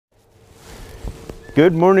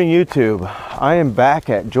Good morning, YouTube. I am back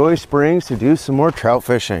at Joy Springs to do some more trout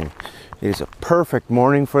fishing. It is a perfect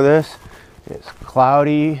morning for this. It's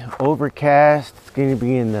cloudy, overcast. It's going to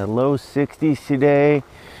be in the low 60s today.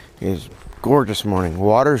 It is a gorgeous morning.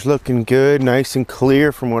 Water's looking good, nice and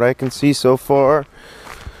clear from what I can see so far.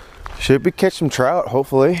 Should be catch some trout,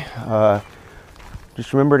 hopefully.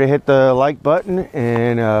 Just remember to hit the like button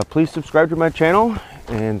and please subscribe to my channel,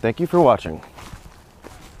 and thank you for watching.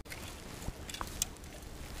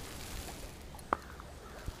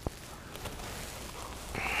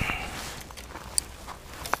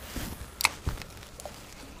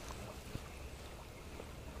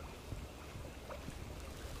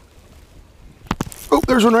 Oh,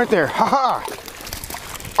 there's one right there. Haha.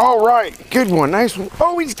 All right, good one, nice one.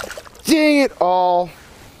 Oh, he's, dang it all.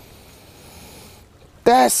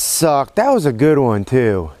 That sucked. That was a good one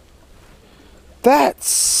too. That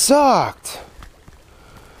sucked.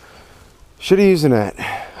 Should have used a net.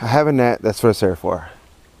 I have a net, that's what it's there for.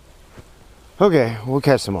 Okay, we'll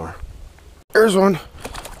catch some more. There's one.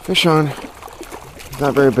 Fish on.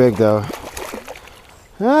 Not very big though.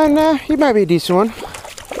 Nah, he might be a decent one.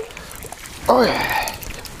 Oh yeah.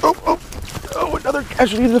 Oh, another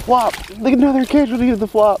casualty to the flop. Look, another casualty to the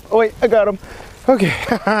flop. Oh wait, I got him. Okay.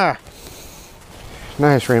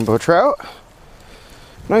 Nice rainbow trout.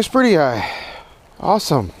 Nice pretty eye.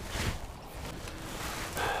 Awesome.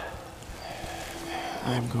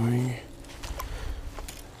 I'm going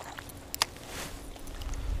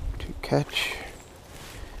to catch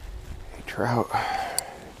a trout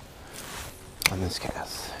on this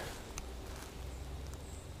cast.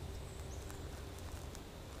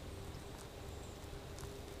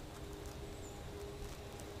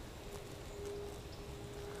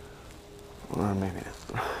 Or maybe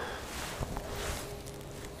not.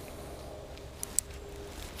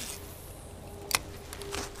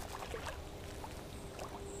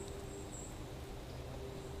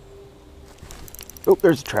 Oh,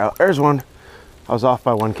 there's a trout. There's one. I was off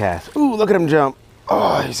by one cast. Ooh, look at him jump.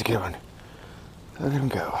 Oh, he's a good one. Look at him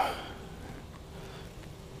go.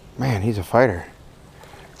 Man, he's a fighter.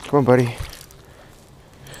 Come on, buddy.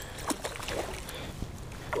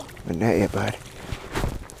 But not yet, bud.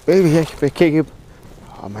 Baby, I can't get.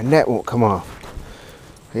 Oh, my net won't come off.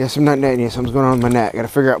 I guess I'm not netting you. Something's going on with my net. Gotta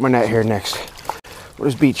figure out my net here next. We'll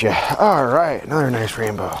just beat you. All right, another nice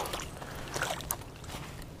rainbow.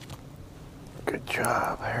 Good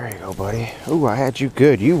job. There you go, buddy. Ooh, I had you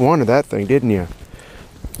good. You wanted that thing, didn't you?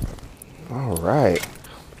 All right.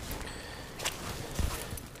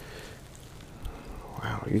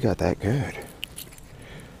 Wow, you got that good.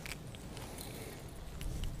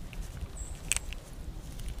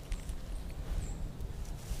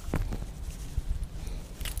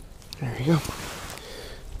 There you go.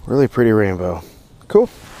 Really pretty rainbow. Cool.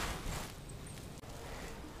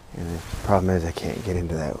 And the problem is I can't get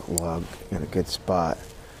into that log in a good spot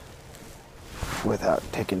without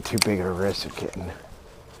taking too big of a risk of getting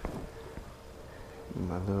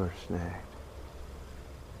my lure snagged.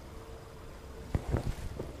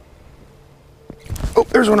 Oh,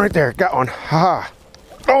 there's one right there. Got one. Haha.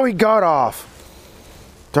 Oh, he got off.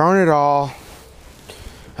 Darn it all.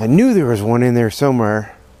 I knew there was one in there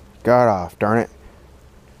somewhere. Got off, darn it.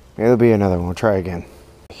 Maybe there'll be another one. We'll try again.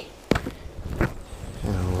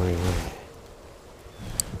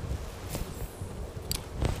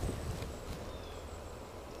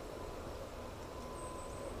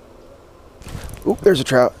 Oh, there's a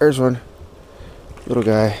trout. There's one. Little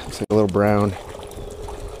guy. Looks like a little brown.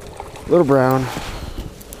 Little brown.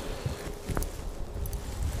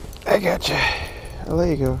 I gotcha. I'll let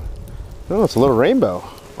you go. Oh, it's a little rainbow.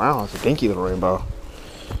 Wow, it's a dinky little rainbow.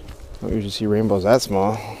 I don't usually see rainbows that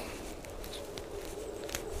small.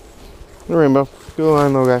 Little rainbow. Good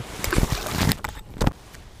line, little guy.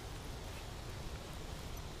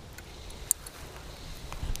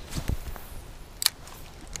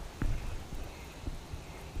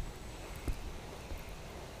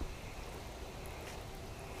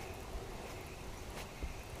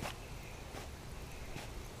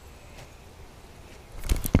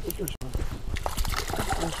 There's one.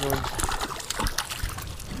 There's one.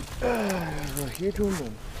 A huge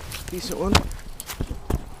one. Decent one.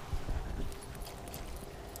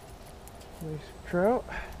 Nice trout.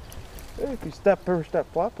 Hey, if you step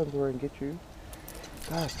flopping where I can get you.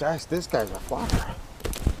 Gosh, guys, this guy's a flopper.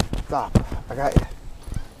 Stop. I got you.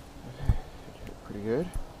 Okay. Pretty good.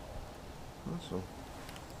 Awesome.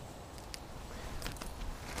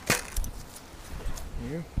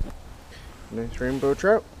 There you go. Nice rainbow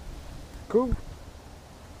trout. Cool.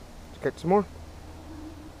 Let's catch some more.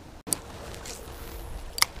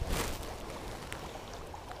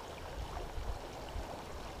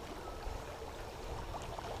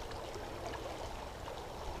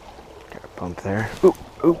 largemouth there. Ooh,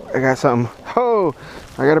 ooh, I got something. Oh,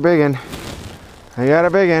 I got a big one. I got a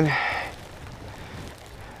big one.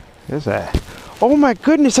 What is that? Oh my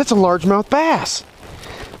goodness, that's a largemouth bass.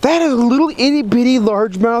 That is a little itty bitty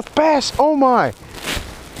largemouth bass. Oh my.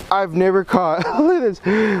 I've never caught, look at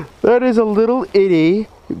this. That is a little itty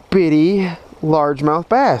bitty largemouth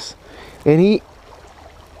bass. And he,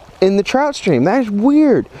 in the trout stream. That is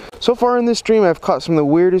weird. So far in this stream, I've caught some of the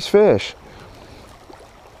weirdest fish.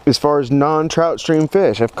 As far as non-trout stream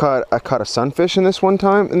fish, I caught a sunfish in this one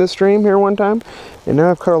time, in this stream here one time, and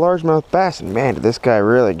now I've caught a largemouth bass. And man, did this guy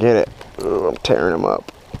really get it? Ugh, I'm tearing him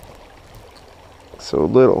up. So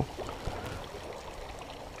little.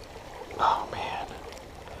 Oh man,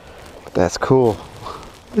 but that's cool.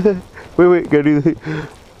 wait, gotta do the.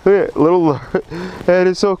 Look at little. That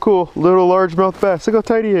is so cool. Little largemouth bass. Look how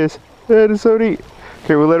tiny he is. That is so neat.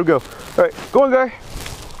 Okay, we'll let him go. All right, go on, guy.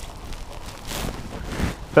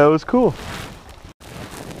 That was cool.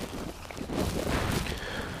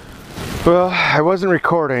 Well, I wasn't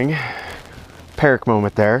recording. Perk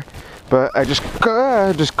moment there, but I just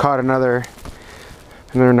caught another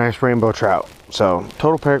nice rainbow trout. So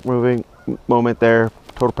total perk moment there.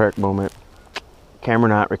 Total perk moment. Camera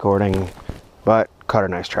not recording, but caught a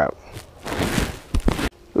nice trout.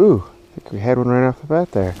 Ooh, I think we had one right off the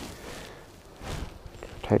bat there.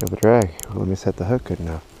 Tight with the drag. Let me set the hook good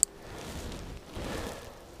enough.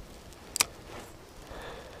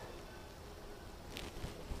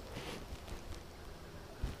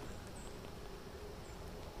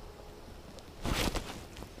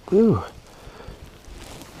 Ooh,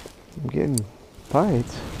 I'm getting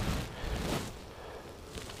bites.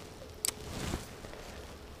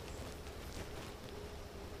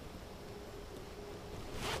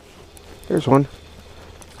 There's one.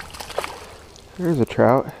 There's a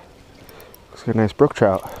trout. Looks like a nice brook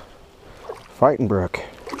trout. Fighting brook.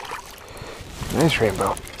 Nice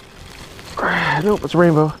rainbow. Nope, it's a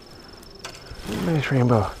rainbow. Nice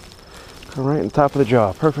rainbow. Come right on top of the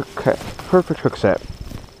jaw. Perfect hook set.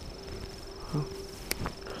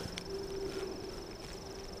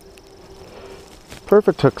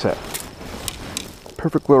 Perfect hook set.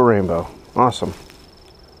 Perfect little rainbow. Awesome.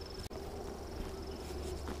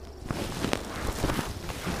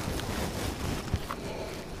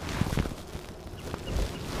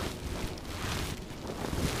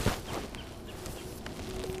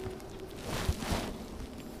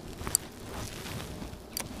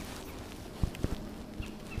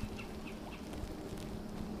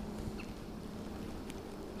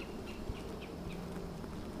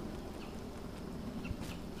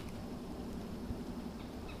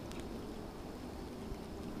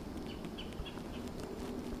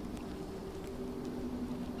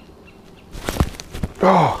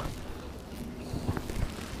 Oh,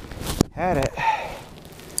 had it.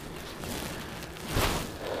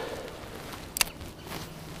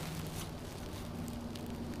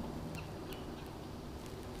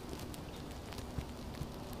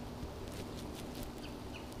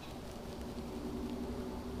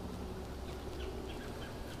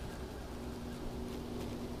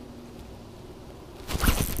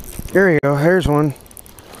 There you go, there's one.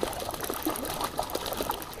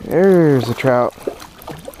 There's a trout.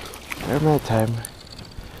 Right that time.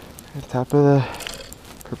 At top of the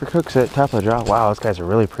perfect hook set, top of the jaw. Wow, this guy's a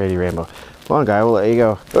really pretty rainbow. Come on, guy, we'll let you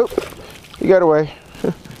go. Oh, you got away.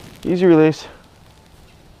 Easy release.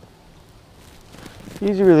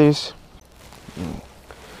 Easy release.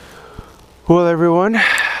 Well, everyone,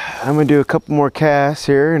 I'm gonna do a couple more casts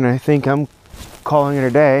here, and I think I'm calling it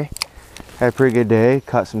a day. Had a pretty good day.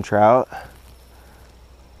 Caught some trout.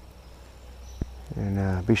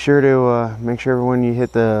 And be sure to make sure everyone you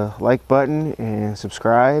hit the like button and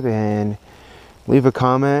subscribe and leave a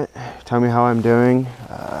comment. Tell me how I'm doing,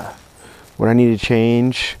 what I need to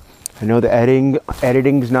change. I know the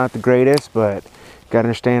editing's not the greatest, but you gotta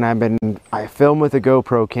understand I film with a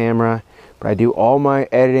GoPro camera, but I do all my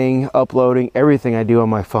editing, uploading, everything I do on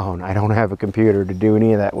my phone. I don't have a computer to do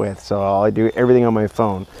any of that with, so I do everything on my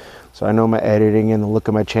phone. So I know my editing and the look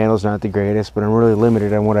of my channel is not the greatest, but I'm really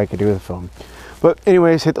limited on what I can do with the phone. But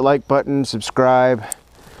anyways, hit the like button, subscribe,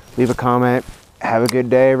 leave a comment. Have a good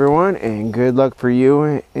day, everyone, and good luck for you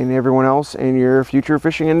and everyone else in your future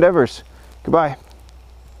fishing endeavors. Goodbye.